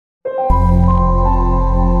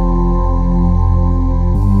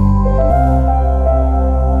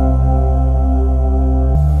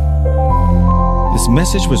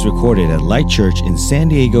message was recorded at Light Church in San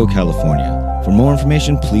Diego, California. For more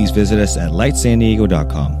information, please visit us at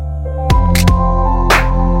lightsandiego.com.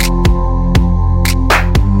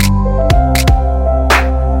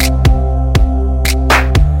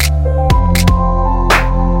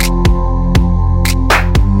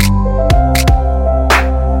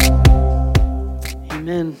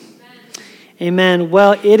 Amen.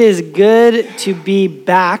 Well, it is good to be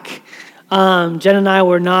back. Jen and I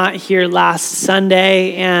were not here last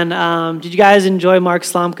Sunday, and did you guys enjoy Mark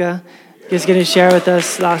Slomka? He was going to share with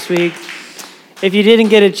us last week. If you didn't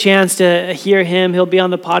get a chance to hear him, he'll be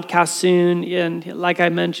on the podcast soon, and like I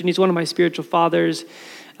mentioned, he's one of my spiritual fathers.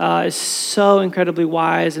 Is so incredibly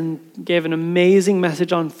wise and gave an amazing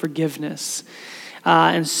message on forgiveness.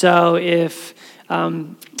 And so if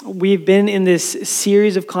we've been in this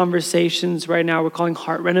series of conversations right now we're calling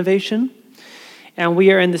Heart Renovation. And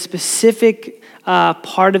we are in the specific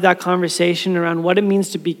part of that conversation around what it means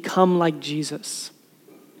to become like Jesus.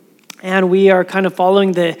 And we are kind of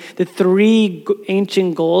following the three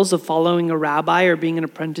ancient goals of following a rabbi or being an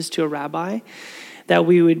apprentice to a rabbi. That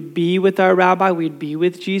we would be with our rabbi, we'd be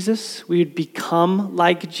with Jesus, we would become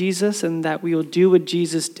like Jesus, and that we will do what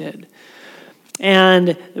Jesus did.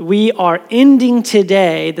 And we are ending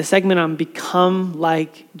today the segment on Become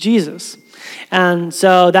Like Jesus. And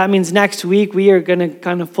so that means next week we are going to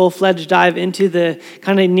kind of full-fledged dive into the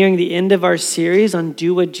kind of nearing the end of our series on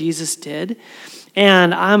Do What Jesus Did.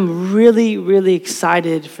 And I'm really, really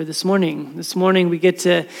excited for this morning. This morning we get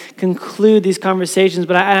to conclude these conversations,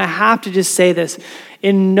 but I have to just say this.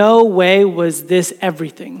 In no way was this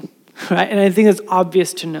everything, right? And I think it's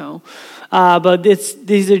obvious to know. But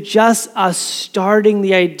these are just us starting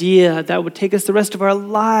the idea that would take us the rest of our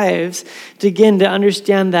lives to begin to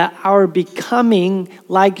understand that our becoming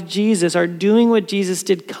like Jesus, our doing what Jesus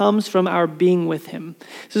did, comes from our being with him.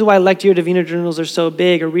 This is why Lectio Divina journals are so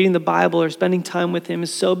big, or reading the Bible or spending time with him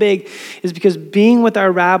is so big, is because being with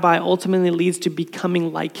our rabbi ultimately leads to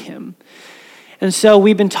becoming like him. And so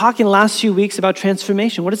we've been talking the last few weeks about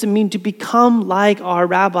transformation. What does it mean to become like our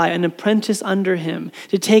rabbi, an apprentice under him,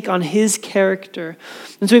 to take on his character?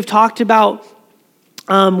 And so we've talked about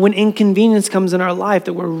when inconvenience comes in our life,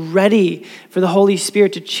 that we're ready for the Holy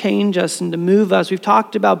Spirit to change us and to move us. We've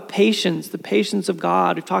talked about patience, the patience of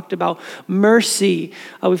God. We've talked about mercy.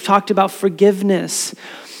 We've talked about forgiveness.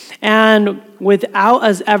 And without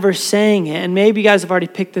us ever saying it, and maybe you guys have already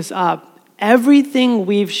picked this up, everything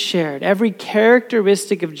we've shared, every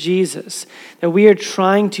characteristic of Jesus that we are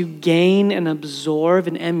trying to gain and absorb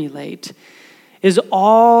and emulate is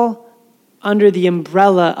all under the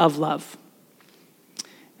umbrella of love.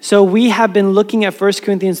 So we have been looking at 1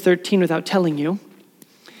 Corinthians 13 without telling you,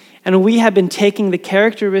 and we have been taking the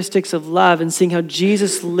characteristics of love and seeing how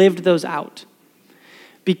Jesus lived those out.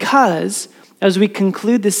 Because as we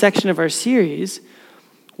conclude this section of our series,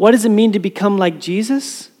 what does it mean to become like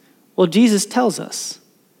Jesus? Well, Jesus tells us.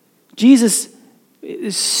 Jesus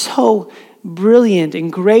is so brilliant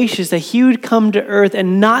and gracious that he would come to earth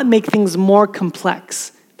and not make things more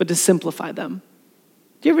complex, but to simplify them.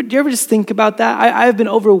 Do you ever just think about that? I've been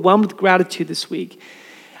overwhelmed with gratitude this week.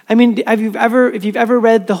 I mean, if you've ever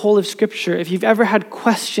read the whole of Scripture, if you've ever had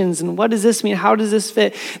questions, and what does this mean? How does this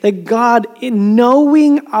fit? That God, in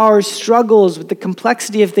knowing our struggles with the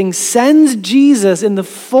complexity of things, sends Jesus in the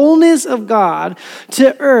fullness of God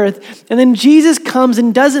to earth, and then Jesus comes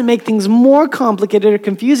and doesn't make things more complicated or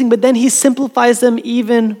confusing, but then he simplifies them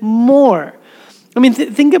even more. I mean,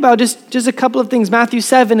 think about just a couple of things. Matthew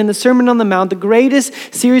 7 in the Sermon on the Mount, the greatest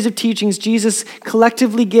series of teachings Jesus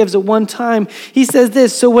collectively gives at one time. He says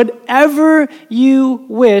this, so whatever you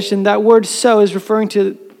wish, and that word so is referring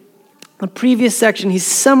to a previous section. He's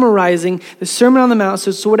summarizing the Sermon on the Mount.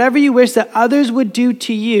 So whatever you wish that others would do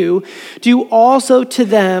to you, do also to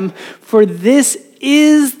them, for this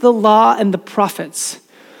is the law and the prophets.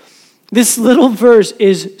 This little verse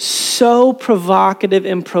is so provocative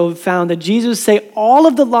and profound that Jesus say all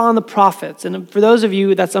of the law and the prophets, and for those of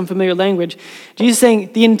you that's unfamiliar language, Jesus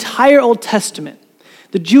saying the entire Old Testament,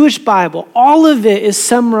 the Jewish Bible, all of it is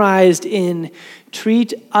summarized in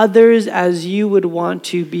treat others as you would want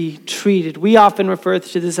to be treated. We often refer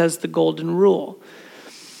to this as the golden rule.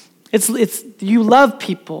 It's you love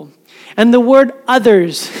people. And the word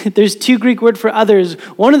others, there's two Greek words for others.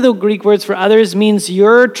 One of the Greek words for others means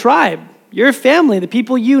your tribe, your family, the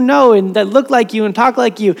people you know and that look like you and talk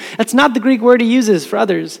like you. That's not the Greek word he uses for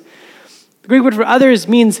others. The Greek word for others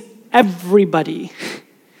means everybody.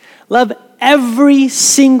 Love every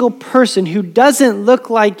single person who doesn't look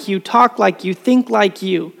like you, talk like you, think like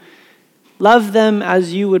you. Love them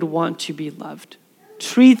as you would want to be loved.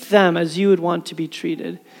 Treat them as you would want to be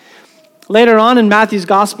treated. Later on in Matthew's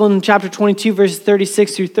gospel in chapter 22, verses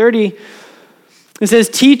 36 through 30, it says,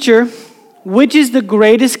 "Teacher, which is the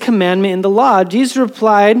greatest commandment in the law?" Jesus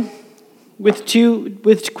replied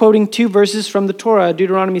with quoting two verses from the Torah,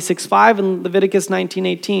 Deuteronomy 6:5 and Leviticus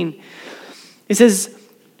 19:18. It says,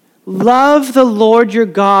 "Love the Lord your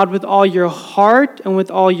God with all your heart and with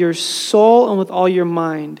all your soul and with all your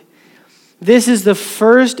mind. This is the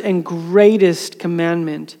first and greatest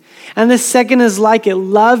commandment. And the second is like it.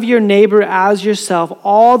 Love your neighbor as yourself.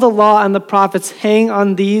 All the law and the prophets hang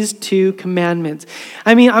on these two commandments."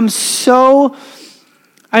 I mean,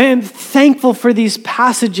 I am thankful for these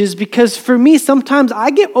passages because for me, sometimes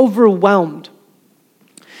I get overwhelmed.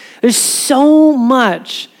 There's so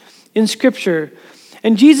much in Scripture.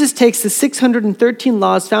 And Jesus takes the 613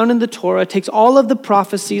 laws found in the Torah, takes all of the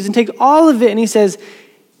prophecies and takes all of it, and he says,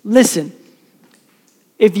 listen,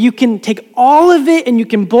 if you can take all of it and you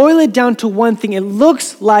can boil it down to one thing, it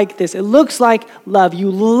looks like this. It looks like love.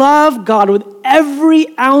 You love God with every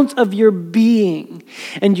ounce of your being,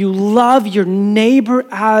 and you love your neighbor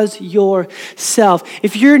as yourself.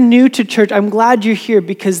 If you're new to church, I'm glad you're here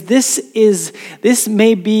because this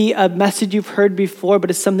may be a message you've heard before,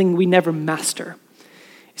 but it's something we never master.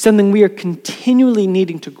 Something we are continually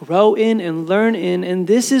needing to grow in and learn in. And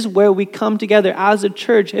this is where we come together as a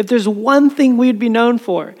church. If there's one thing we'd be known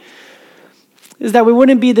for, is that we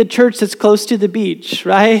wouldn't be the church that's close to the beach,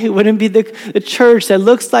 right? It wouldn't be the church that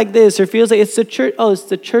looks like this or feels like it's the church. Oh, it's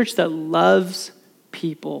the church that loves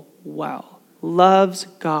people well, loves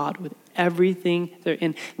God with everything they're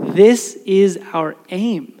in. This is our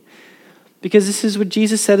aim because this is what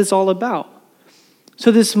Jesus said it's all about. So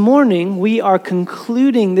this morning, we are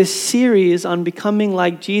concluding this series on becoming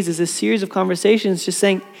like Jesus, a series of conversations just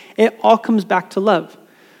saying it all comes back to love.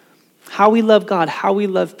 How we love God, how we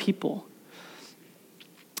love people.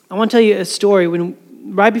 I want to tell you a story.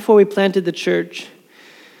 Right before we planted the church,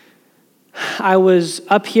 I was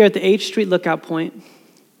up here at the H Street lookout point,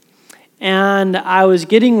 and I was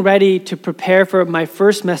getting ready to prepare for my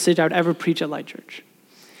first message I would ever preach at Light Church.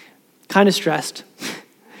 Kind of stressed,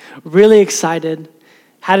 really excited.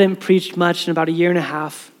 Hadn't preached much in about a year and a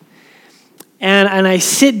half. And I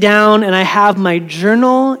sit down and I have my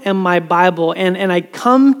journal and my Bible and I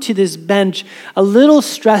come to this bench a little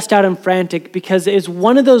stressed out and frantic because it's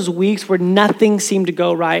one of those weeks where nothing seemed to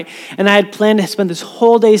go right. And I had planned to spend this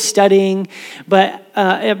whole day studying, but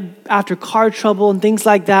after car trouble and things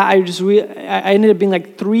like that, I ended up being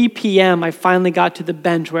like 3 p.m. I finally got to the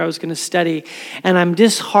bench where I was going to study. And I'm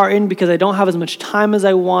disheartened because I don't have as much time as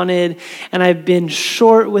I wanted. And I've been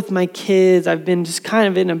short with my kids. I've been just kind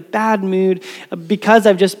of in a bad mood because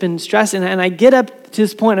I've just been stressed. And I get up to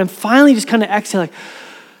this point and I'm finally just kind of exhale like,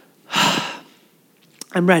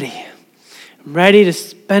 I'm ready. I'm ready to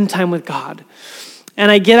spend time with God. And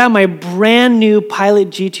I get out my brand new Pilot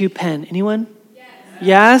G2 pen. Anyone?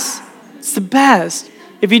 Yes? It's the best.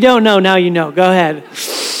 If you don't know, now you know. Go ahead.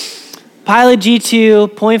 Pilot G2,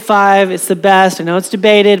 0.5, it's the best. I know it's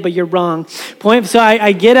debated, but you're wrong. So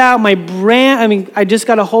I get out my I just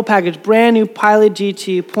got a whole package, brand new Pilot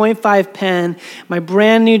G2, 0.5 pen, my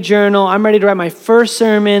brand new journal. I'm ready to write my first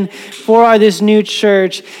sermon for this new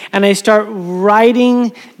church. And I start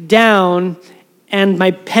writing down, and my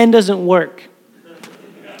pen doesn't work.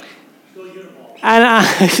 And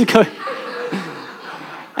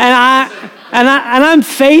I'm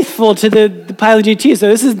faithful to the Pilot GT, so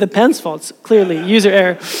this is the pen's fault. It's clearly user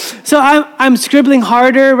error. So I'm scribbling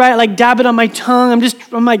harder, right? Like dab it on my tongue.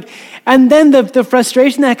 I'm like, and then the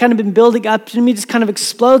frustration that had kind of been building up to me just kind of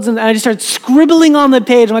explodes, and I just start scribbling on the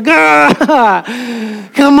page. I'm like,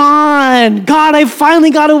 come on, God, I finally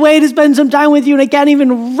got a way to spend some time with you, and I can't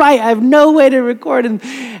even write. I have no way to record. And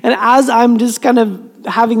as I'm just kind of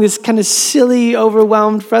having this kind of silly,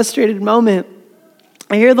 overwhelmed, frustrated moment,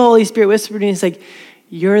 I hear the Holy Spirit whisper to me, it's like,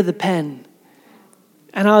 you're the pen.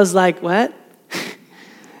 And I was like, what?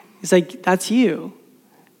 He's like, that's you.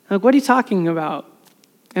 I'm like, what are you talking about?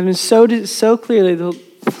 And so clearly, the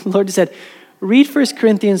Lord just said, read 1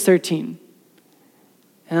 Corinthians 13.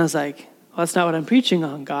 And I was like, well, that's not what I'm preaching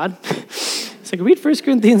on, God. It's like, read 1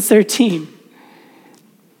 Corinthians 13.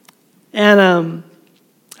 And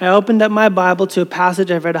I opened up my Bible to a passage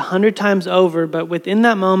I've read 100 times over, but within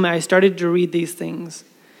that moment, I started to read these things.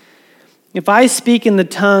 If I speak in the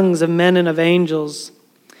tongues of men and of angels,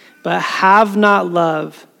 but have not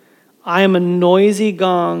love, I am a noisy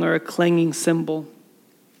gong or a clanging cymbal.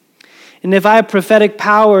 And if I have prophetic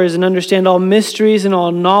powers and understand all mysteries and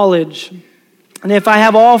all knowledge, and if I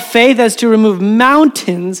have all faith as to remove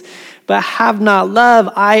mountains, but have not love,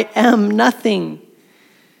 I am nothing.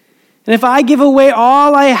 And if I give away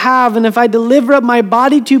all I have, and if I deliver up my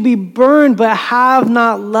body to be burned, but have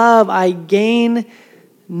not love, I gain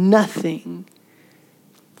nothing.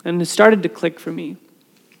 And it started to click for me.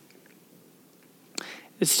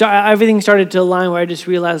 Everything started to align where I just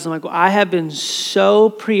realized, I'm like, well, I have been so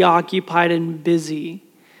preoccupied and busy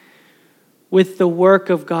with the work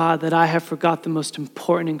of God that I have forgot the most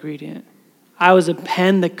important ingredient. I was a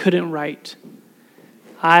pen that couldn't write.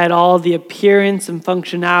 I had all the appearance and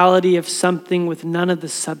functionality of something with none of the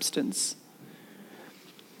substance.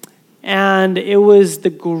 And it was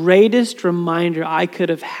the greatest reminder I could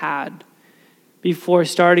have had before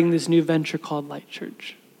starting this new venture called Light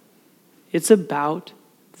Church. It's about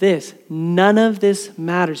this. None of this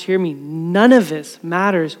matters. Hear me. None of this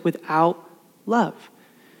matters without love.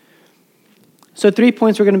 So 3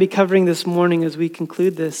 points we're going to be covering this morning as we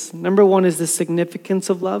conclude this. Number 1 is the significance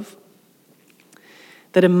of love.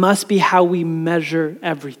 That it must be how we measure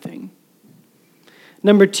everything.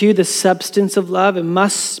 Number 2, the substance of love. It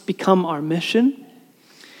must become our mission.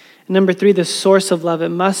 And number 3, the source of love. It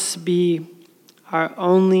must be our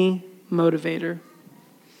only motivator.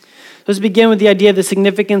 Let's begin with the idea of the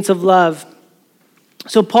significance of love.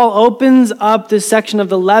 So Paul opens up this section of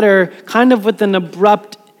the letter kind of with an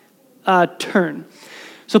abrupt turn.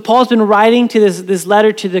 So Paul's been writing to this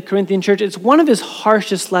letter to the Corinthian church. It's one of his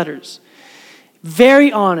harshest letters.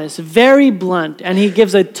 Very honest, very blunt, and he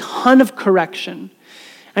gives a ton of correction.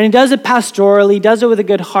 And he does it pastorally, he does it with a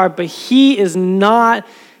good heart, but he is not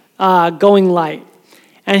going light.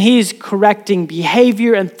 And he's correcting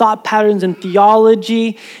behavior and thought patterns and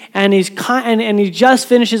theology. And he just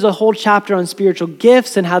finishes a whole chapter on spiritual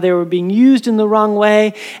gifts and how they were being used in the wrong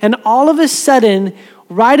way. And all of a sudden,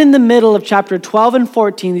 right in the middle of chapter 12 and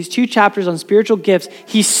 14, these 2 chapters on spiritual gifts,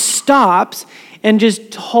 he stops and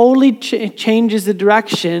just totally changes the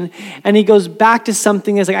direction. And he goes back to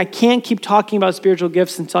something that's like, I can't keep talking about spiritual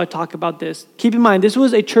gifts until I talk about this. Keep in mind, this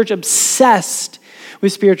was a church obsessed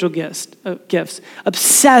with spiritual gifts,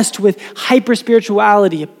 obsessed with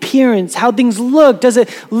hyper-spirituality, appearance, how things look. Does it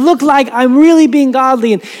look like I'm really being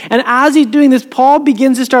godly? And as he's doing this, Paul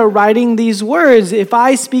begins to start writing these words. If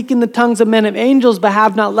I speak in the tongues of men and angels but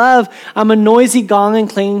have not love, I'm a noisy gong and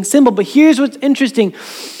clanging cymbal. But here's what's interesting.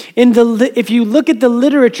 If you look at the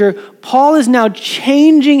literature, Paul is now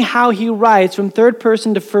changing how he writes from third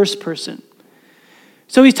person to first person.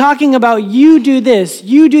 So he's talking about you do this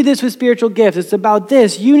with spiritual gifts. It's about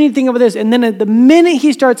this. You need to think about this. And then at the minute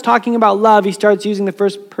he starts talking about love, he starts using the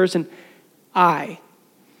first person, I.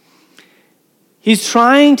 He's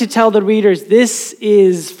trying to tell the readers, this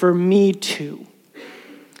is for me too.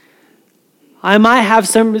 I might have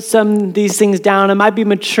some of these things down. I might be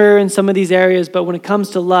mature in some of these areas, but when it comes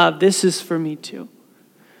to love, this is for me too.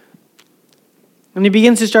 And he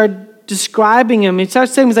begins to start describing him. He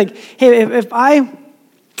starts saying, he's like, hey, if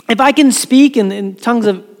I can speak in tongues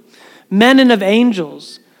of men and of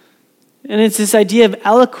angels, and it's this idea of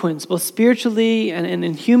eloquence, both spiritually and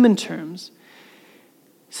in human terms.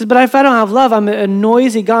 He says, but if I don't have love, I'm a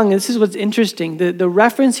noisy gong. And this is what's interesting. The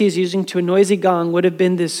reference he's using to a noisy gong would have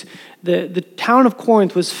been the town of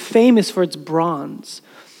Corinth was famous for its bronze.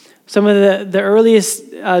 Some of the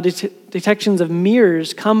earliest detections of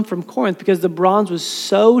mirrors come from Corinth because the bronze was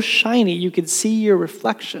so shiny you could see your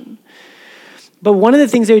reflection. But one of the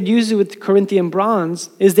things they would use with Corinthian bronze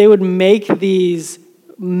is they would make these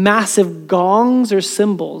massive gongs or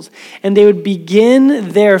cymbals, and they would begin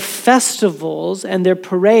their festivals and their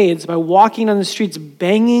parades by walking on the streets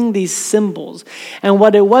banging these cymbals. And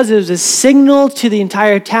what it was a signal to the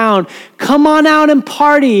entire town, come on out and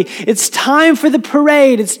party. It's time for the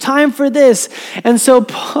parade. It's time for this. And so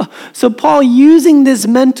Paul, using this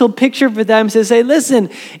mental picture for them, says, hey,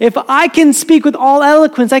 listen, if I can speak with all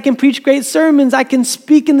eloquence, I can preach great sermons, I can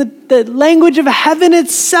speak in the language of heaven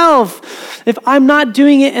itself. If I'm not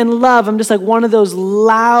doing it in love, I'm just like one of those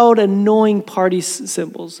loud, annoying party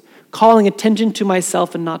symbols, calling attention to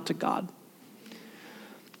myself and not to God.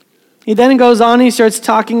 He then goes on, he starts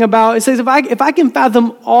talking about, it says, if I can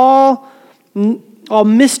fathom all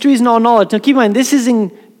mysteries and all knowledge. Now keep in mind, this is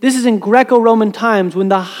in Greco-Roman times when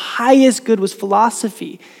the highest good was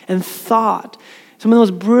philosophy and thought. Some of the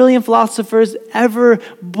most brilliant philosophers ever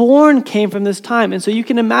born came from this time. And so you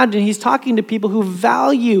can imagine he's talking to people who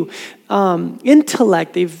value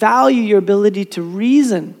intellect. They value your ability to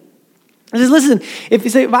reason. He says, listen,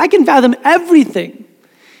 if I can fathom everything,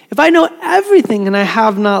 if I know everything and I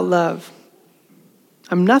have not love,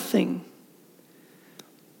 I'm nothing.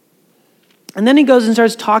 And then he goes and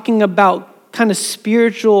starts talking about kind of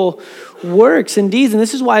spiritual works and deeds. And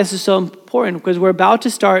this is why this is so important, because we're about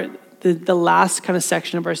to start the last kind of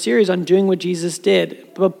section of our series on doing what Jesus did.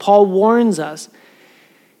 But Paul warns us,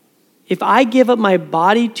 if I give up my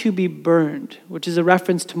body to be burned, which is a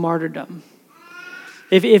reference to martyrdom,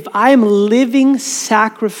 if I am living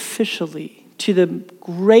sacrificially to the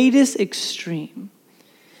greatest extreme,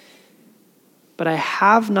 but I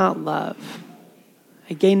have not love,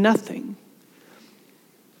 I gain nothing.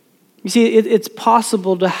 You see, it's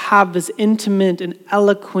possible to have this intimate and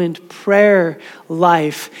eloquent prayer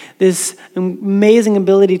life, this amazing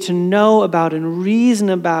ability to know about and reason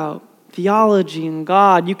about theology and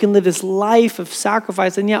God. You can live this life of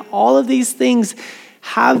sacrifice, and yet all of these things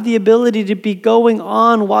have the ability to be going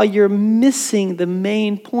on while you're missing the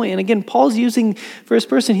main point. And again, Paul's using first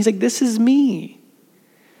person. He's like, this is me.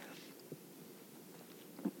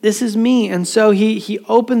 This is me. And so he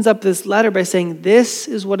opens up this letter by saying, this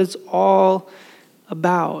is what it's all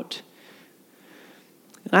about.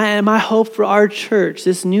 And my hope for our church,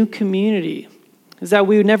 this new community, is that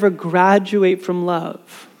we would never graduate from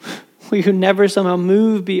love. We would never somehow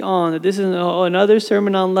move beyond that. This is another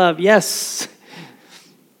sermon on love. Yes.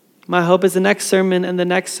 My hope is the next sermon and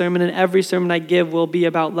every sermon I give will be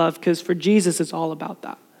about love, because for Jesus, it's all about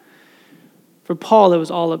that. For Paul, it was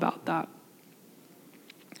all about that.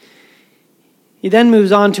 He then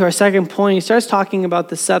moves on to our second point. He starts talking about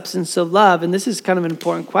the substance of love. And this is kind of an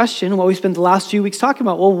important question. What we spent the last few weeks talking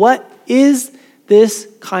about. Well, what is this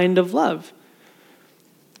kind of love?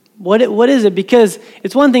 What is it? Because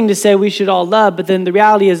it's one thing to say we should all love, but then the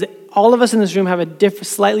reality is all of us in this room have a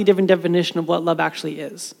slightly different definition of what love actually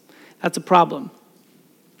is. That's a problem.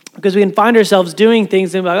 Because we can find ourselves doing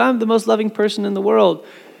things and be like, I'm the most loving person in the world.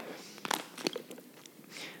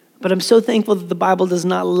 But I'm so thankful that the Bible does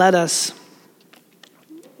not let us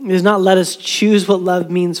choose what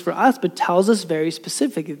love means for us, but tells us very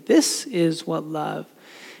specifically, this is what love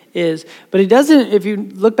is. But it doesn't, if you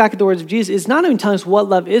look back at the words of Jesus, it's not even telling us what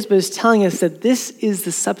love is, but it's telling us that this is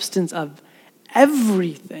the substance of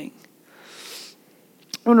everything.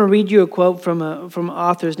 I want to read you a quote from an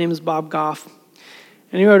author. His name is Bob Goff.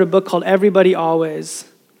 And he wrote a book called Everybody Always.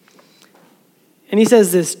 And he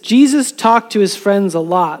says this: Jesus talked to his friends a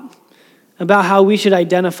lot about how we should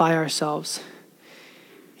identify ourselves.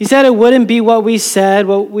 He said it wouldn't be what we said,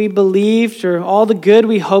 what we believed, or all the good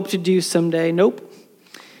we hope to do someday. Nope.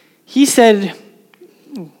 He said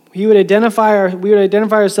we would identify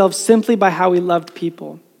ourselves simply by how we loved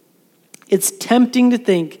people. It's tempting to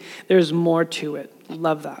think there's more to it.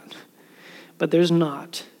 Love that. But there's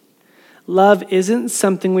not. Love isn't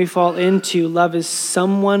something we fall into. Love is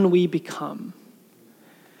someone we become.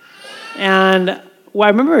 And I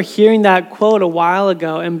remember hearing that quote a while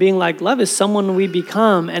ago and being like, love is someone we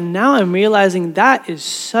become. And now I'm realizing that is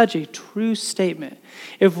such a true statement.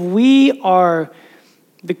 If the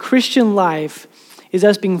Christian life is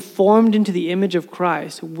us being formed into the image of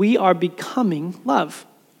Christ, we are becoming love.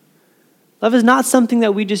 Love is not something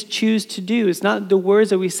that we just choose to do. It's not the words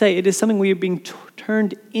that we say. It is something we are being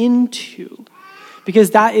turned into, because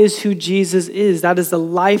that is who Jesus is. That is the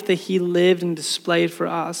life that he lived and displayed for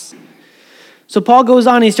us. So Paul goes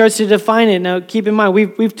on, he starts to define it. Now, keep in mind,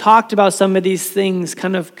 we've talked about some of these things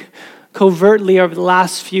kind of covertly over the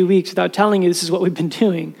last few weeks without telling you this is what we've been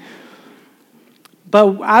doing.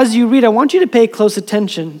 But as you read, I want you to pay close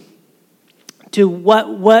attention to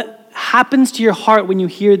what happens to your heart when you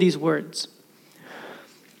hear these words.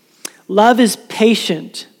 Love is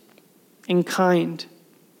patient and kind.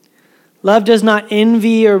 Love does not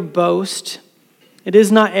envy or boast. It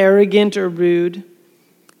is not arrogant or rude.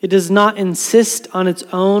 It does not insist on its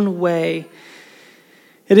own way.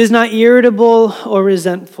 It is not irritable or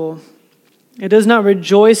resentful. It does not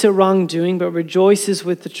rejoice at wrongdoing, but rejoices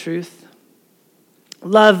with the truth.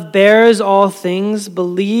 Love bears all things,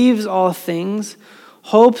 believes all things,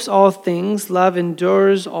 hopes all things. Love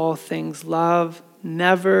endures all things. Love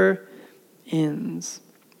never ends.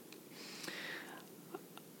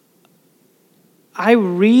 I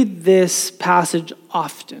read this passage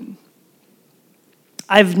often.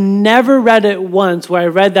 I've never read it once where I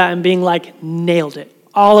read that and being like, nailed it.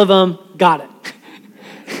 All of them, got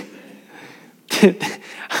it.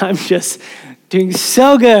 I'm just doing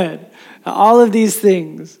so good. All of these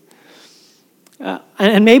things.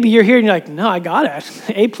 And maybe you're here and you're like, no, I got it.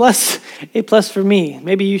 A plus for me.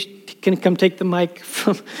 Maybe you can come take the mic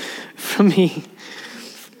from me.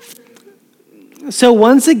 So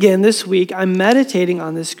once again this week, I'm meditating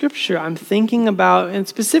on this scripture. I'm thinking about, and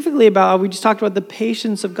specifically about, we just talked about the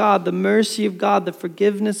patience of God, the mercy of God, the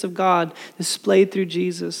forgiveness of God displayed through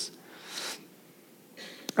Jesus.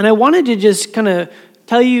 And I wanted to just kind of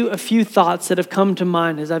tell you a few thoughts that have come to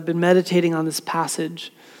mind as I've been meditating on this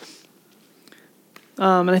passage.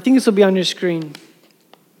 and I think this will be on your screen.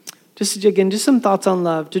 Just some thoughts on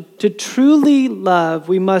love. To truly love,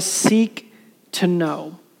 we must seek to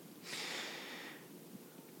know.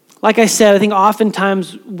 Like I said, I think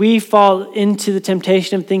oftentimes we fall into the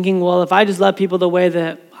temptation of thinking, well, if I just love people the way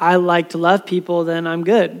that I like to love people, then I'm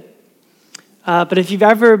good. But if you've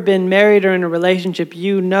ever been married or in a relationship,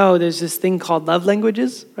 you know there's this thing called love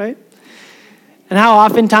languages, right? And how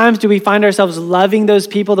oftentimes do we find ourselves loving those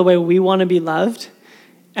people the way we want to be loved,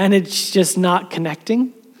 and it's just not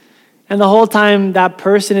connecting? And the whole time that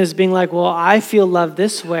person is being like, well, I feel love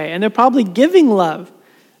this way. And they're probably giving love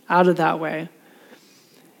out of that way.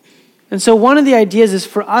 And so one of the ideas is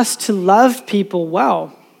for us to love people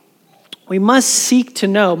well, we must seek to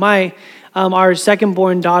know. Our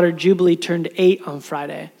second-born daughter, Jubilee, turned 8 on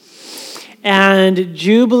Friday. And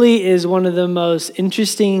Jubilee is one of the most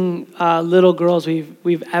interesting little girls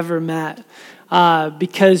we've ever met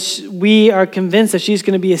because we are convinced that she's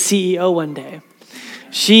going to be a CEO one day.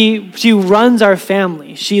 She runs our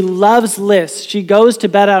family. She loves lists. She goes to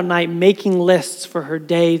bed at night making lists for her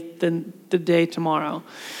day, the day tomorrow.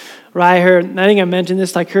 Right? I think I mentioned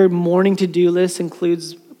this, like her morning to-do list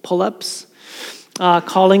includes pull-ups,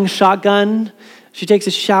 calling shotgun. She takes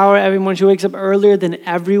a shower every morning. She wakes up earlier than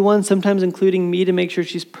everyone, sometimes including me, to make sure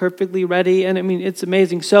she's perfectly ready. And I mean, it's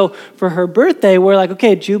amazing. So for her birthday, we're like,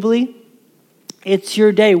 okay, Jubilee, it's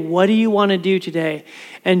your day. What do you want to do today?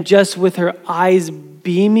 And just with her eyes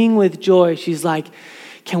beaming with joy, she's like,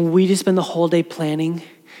 can we just spend the whole day planning?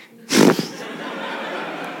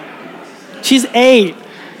 She's 8.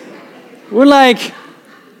 We're like,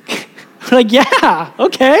 yeah,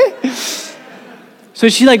 okay. So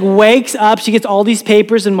she wakes up, she gets all these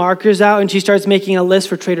papers and markers out, and she starts making a list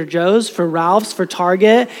for Trader Joe's, for Ralph's, for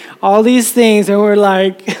Target, all these things. And we're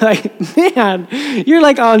like, man, you're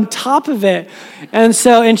on top of it. And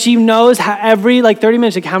she knows how every 30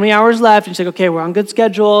 minutes, how many hours left. And she's like, okay, we're on good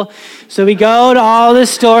schedule. So we go to all the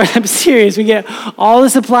stores. I'm serious. We get all the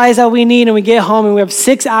supplies that we need, and we get home, and we have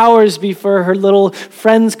 6 hours before her little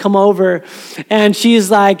friends come over. And she's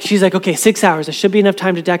like, okay, 6 hours. There should be enough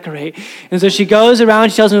time to decorate. And so she goes around.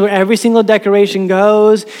 She tells me where every single decoration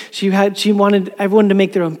goes. She wanted everyone to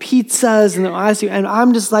make their own pizzas and their ice cream. And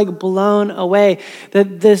I'm just blown away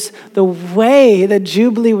that the way that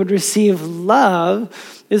Jubilee would receive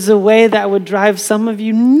love is a way that would drive some of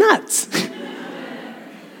you nuts.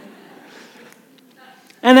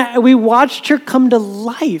 And we watched her come to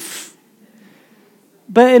life.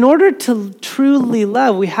 But in order to truly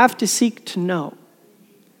love, we have to seek to know.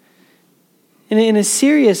 In a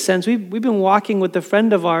serious sense, we've been walking with a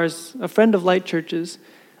friend of ours, a friend of Light Church's,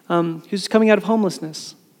 who's coming out of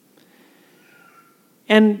homelessness.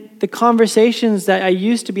 And the conversations that I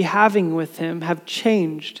used to be having with him have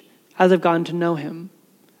changed as I've gotten to know him.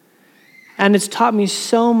 And it's taught me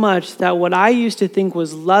so much that what I used to think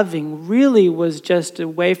was loving really was just a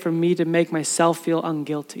way for me to make myself feel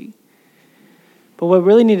unguilty. But what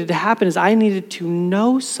really needed to happen is I needed to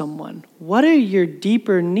know someone. What are your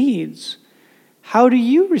deeper needs? How do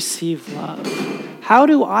you receive love? How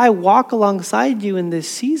do I walk alongside you in this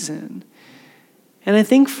season? And I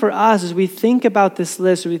think for us, as we think about this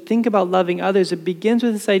list, or we think about loving others, it begins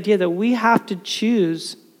with this idea that we have to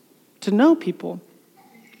choose to know people.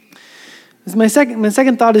 My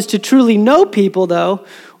second thought is to truly know people, though,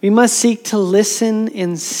 we must seek to listen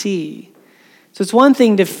and see. So it's one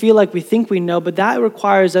thing to feel like we think we know, but that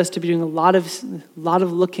requires us to be doing a lot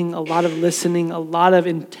of looking, a lot of listening, a lot of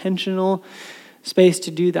intentional space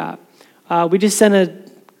to do that. We just sent a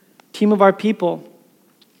team of our people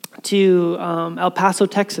to El Paso,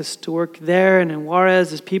 Texas, to work there and in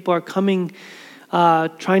Juarez as people are coming,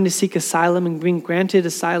 trying to seek asylum and being granted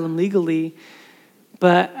asylum legally,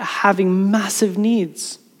 but having massive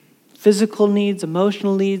needs, physical needs,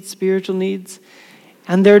 emotional needs, spiritual needs.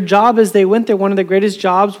 And their job as they went there, one of their greatest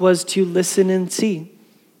jobs was to listen and see.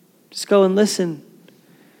 Just go and listen.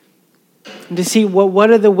 And to see what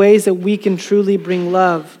are the ways that we can truly bring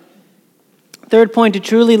love. Third point, to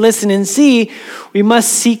truly listen and see, we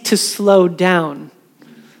must seek to slow down.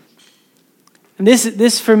 And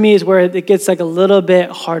this for me is where it gets a little bit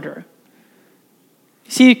harder.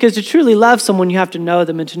 See, because to truly love someone, you have to know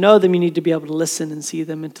them. And to know them, you need to be able to listen and see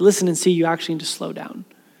them. And to listen and see, you actually need to slow down.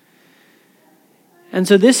 And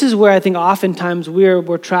so this is where I think oftentimes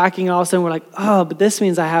we're tracking, all of a sudden we're like, oh, but this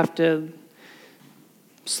means I have to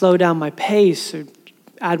slow down my pace or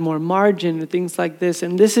add more margin or things like this.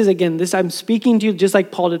 And this is, again, I'm speaking to you just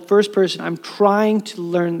like Paul did, first person. I'm trying to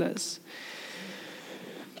learn this.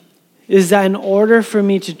 Is that in order for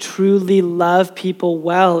me to truly love people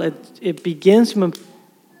well, it begins from a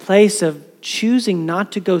place of choosing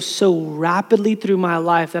not to go so rapidly through my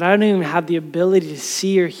life that I don't even have the ability to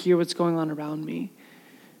see or hear what's going on around me.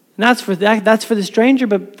 And that's for the stranger,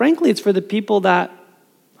 but frankly, it's for the people that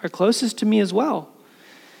are closest to me as well.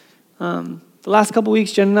 The last couple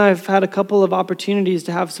weeks, Jen and I have had a couple of opportunities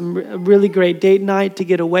to have some really great date night, to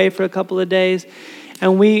get away for a couple of days.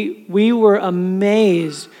 And we were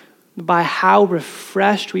amazed by how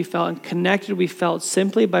refreshed we felt and connected we felt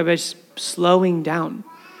simply by just slowing down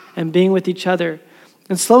and being with each other.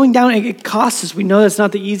 And slowing down, it costs us. We know that's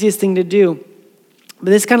not the easiest thing to do.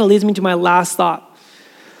 But this kind of leads me to my last thought,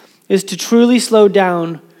 is to truly slow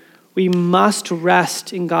down, we must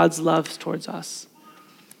rest in God's love towards us.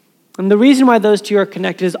 And the reason why those two are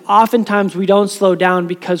connected is oftentimes we don't slow down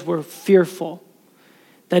because we're fearful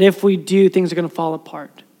that if we do, things are going to fall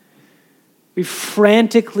apart. We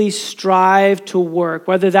frantically strive to work,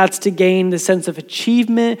 whether that's to gain the sense of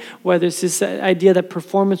achievement, whether it's this idea that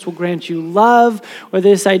performance will grant you love, or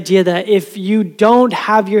this idea that if you don't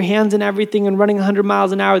have your hands in everything and running 100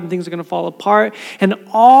 miles an hour, then things are going to fall apart. And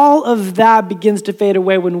all of that begins to fade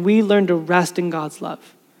away when we learn to rest in God's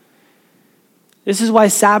love. This is why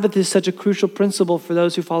Sabbath is such a crucial principle for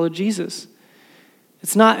those who follow Jesus.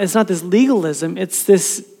 It's not this legalism, it's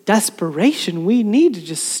this desperation. We need to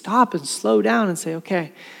just stop and slow down and say,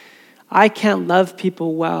 okay, I can't love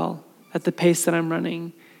people well at the pace that I'm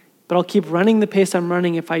running, but I'll keep running the pace I'm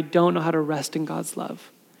running if I don't know how to rest in God's love.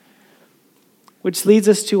 Which leads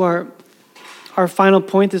us to our final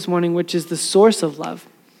point this morning, which is the source of love.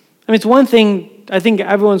 I mean, it's one thing, I think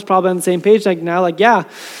everyone's probably on the same page now, yeah,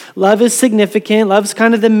 love is significant, love's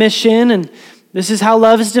kind of the mission, and this is how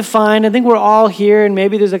love is defined. I think we're all here, and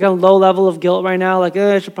maybe there's like a low level of guilt right now,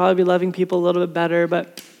 I should probably be loving people a little bit better,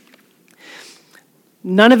 but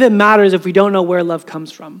none of it matters if we don't know where love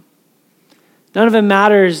comes from. None of it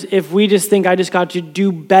matters if we just think I just got to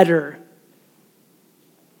do better,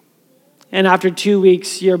 and after 2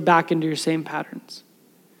 weeks, you're back into your same patterns.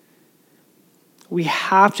 We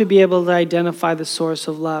have to be able to identify the source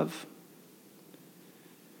of love.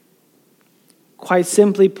 Quite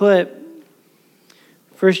simply put,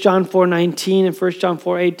 1 John 4:19 and 1 John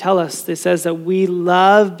 4:8 tell us, it says that we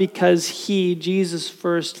love because he, Jesus,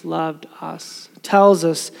 first loved us. It tells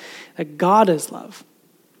us that God is love.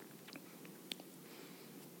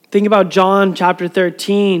 Think about John chapter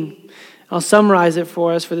 13. I'll summarize it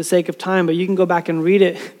for us for the sake of time, but you can go back and read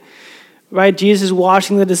it. Right? Jesus is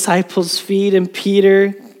washing the disciples' feet, and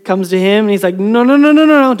Peter comes to him, and he's like, no,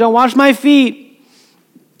 don't wash my feet.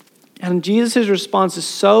 And Jesus' response is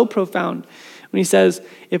so profound when he says,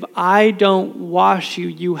 if I don't wash you,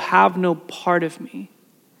 you have no part of me.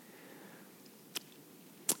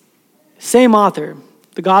 Same author,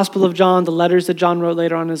 the Gospel of John, the letters that John wrote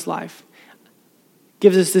later on in his life,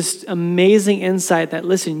 gives us this amazing insight that,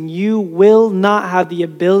 listen, you will not have the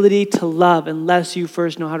ability to love unless you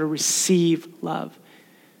first know how to receive love.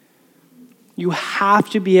 You have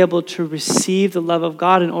to be able to receive the love of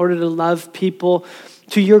God in order to love people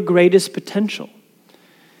to your greatest potential.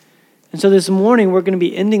 And so this morning, we're going to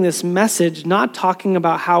be ending this message not talking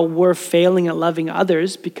about how we're failing at loving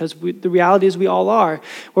others, because the reality is we all are.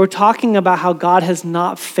 We're talking about how God has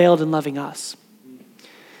not failed in loving us.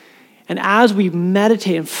 And as we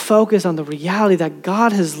meditate and focus on the reality that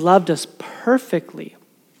God has loved us perfectly,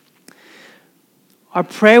 our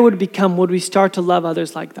prayer would become, would we start to love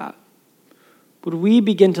others like that? Would we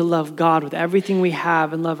begin to love God with everything we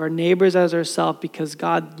have and love our neighbors as ourselves because,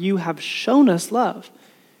 God, you have shown us love.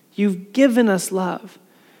 You've given us love.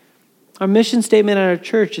 Our mission statement at our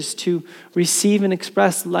church is to receive and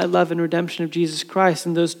express love and redemption of Jesus Christ.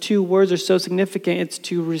 And those two words are so significant. It's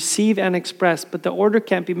to receive and express, but the order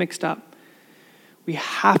can't be mixed up. We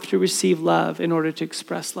have to receive love in order to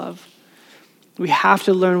express love. We have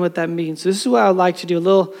to learn what that means. So this is what I would like to do, a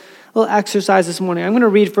little exercise this morning. I'm going to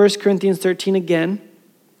read 1 Corinthians 13 again.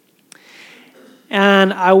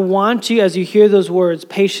 And I want you, as you hear those words,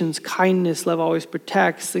 patience, kindness, love always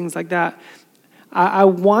protects, things like that, I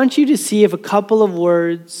want you to see if a couple of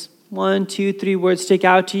words, 1, 2, 3 words stick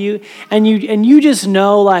out to you, and you just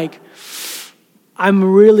know, I'm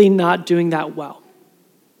really not doing that well.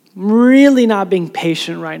 I'm really not being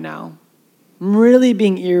patient right now. I'm really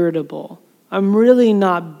being irritable. I'm really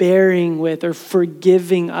not bearing with or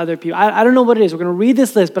forgiving other people. I don't know what it is. We're going to read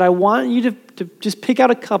this list, but I want you to just pick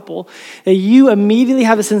out a couple that you immediately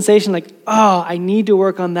have a sensation I need to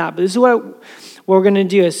work on that. But this is what we're going to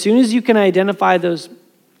do. As soon as you can identify those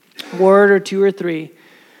word or 2 or 3,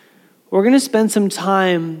 we're going to spend some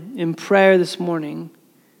time in prayer this morning,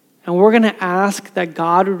 and we're going to ask that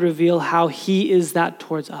God would reveal how he is that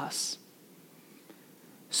towards us.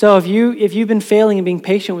 So if you've been failing and being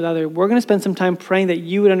patient with others, we're going to spend some time praying that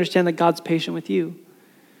you would understand that God's patient with you.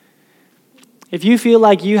 If you feel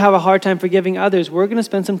like you have a hard time forgiving others, we're going to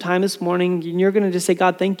spend some time this morning and you're going to just say,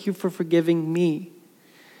 God, thank you for forgiving me.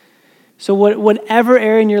 So whatever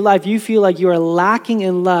area in your life you feel like you are lacking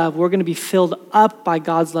in love, we're going to be filled up by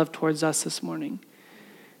God's love towards us this morning.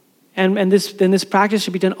 And this practice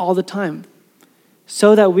should be done all the time.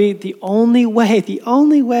 So that the only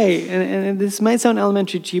way, and this might sound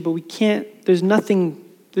elementary to you, but we can't, there's no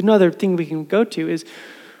other thing we can go to, is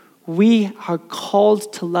we are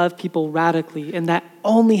called to love people radically, and that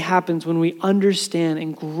only happens when we understand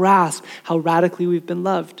and grasp how radically we've been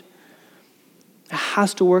loved. It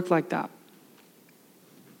has to work like that.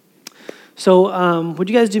 So would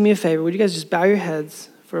you guys do me a favor? Would you guys just bow your heads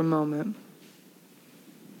for a moment?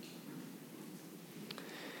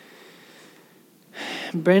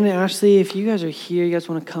 Brandon, Ashley, if you guys are here, you guys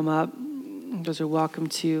want to come up, you guys are welcome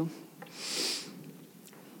to.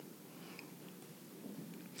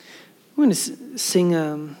 I'm going to sing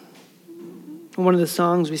one of the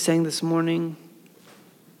songs we sang this morning.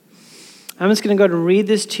 I'm just going to go ahead and read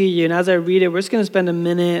this to you, and as I read it, we're just going to spend a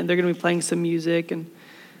minute, and they're going to be playing some music, and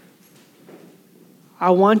I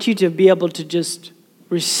want you to be able to just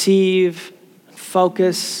receive,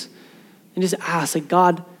 focus, and just ask, like,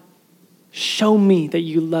 God, show me that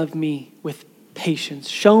you love me with patience.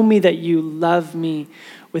 Show me that you love me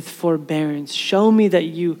with forbearance. Show me that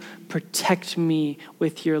you protect me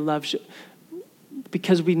with your love.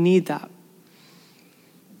 Because we need that.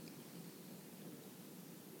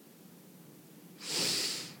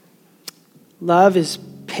 Love is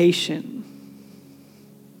patient.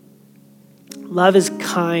 Love is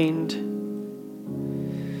kind.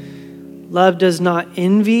 Love does not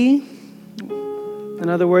envy. In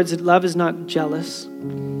other words, love is not jealous.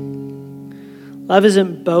 Love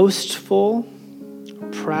isn't boastful,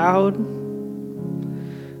 proud.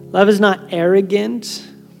 Love is not arrogant.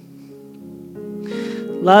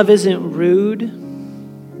 Love isn't rude.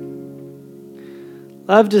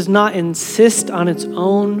 Love does not insist on its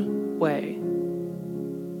own way.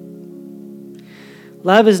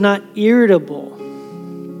 Love is not irritable.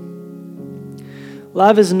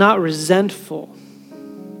 Love is not resentful.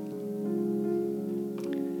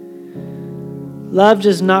 Love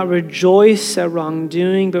does not rejoice at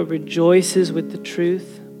wrongdoing, but rejoices with the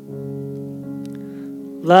truth.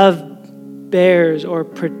 Love bears or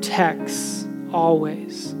protects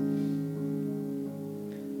always.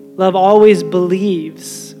 Love always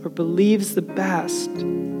believes or believes the best.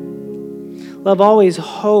 Love always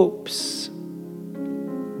hopes.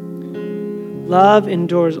 Love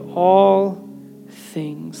endures all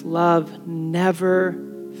things. Love never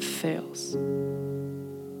fails.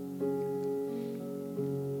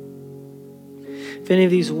 If any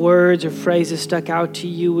of these words or phrases stuck out to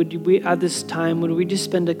you, would we just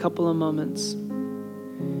spend a couple of moments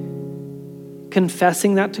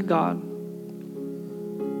confessing that to God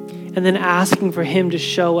and then asking for Him to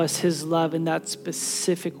show us His love in that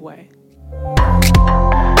specific way?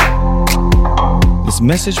 This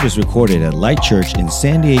message was recorded at Light Church in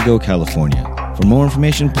San Diego, California. For more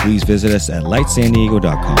information, please visit us at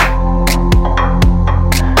lightsandiego.com.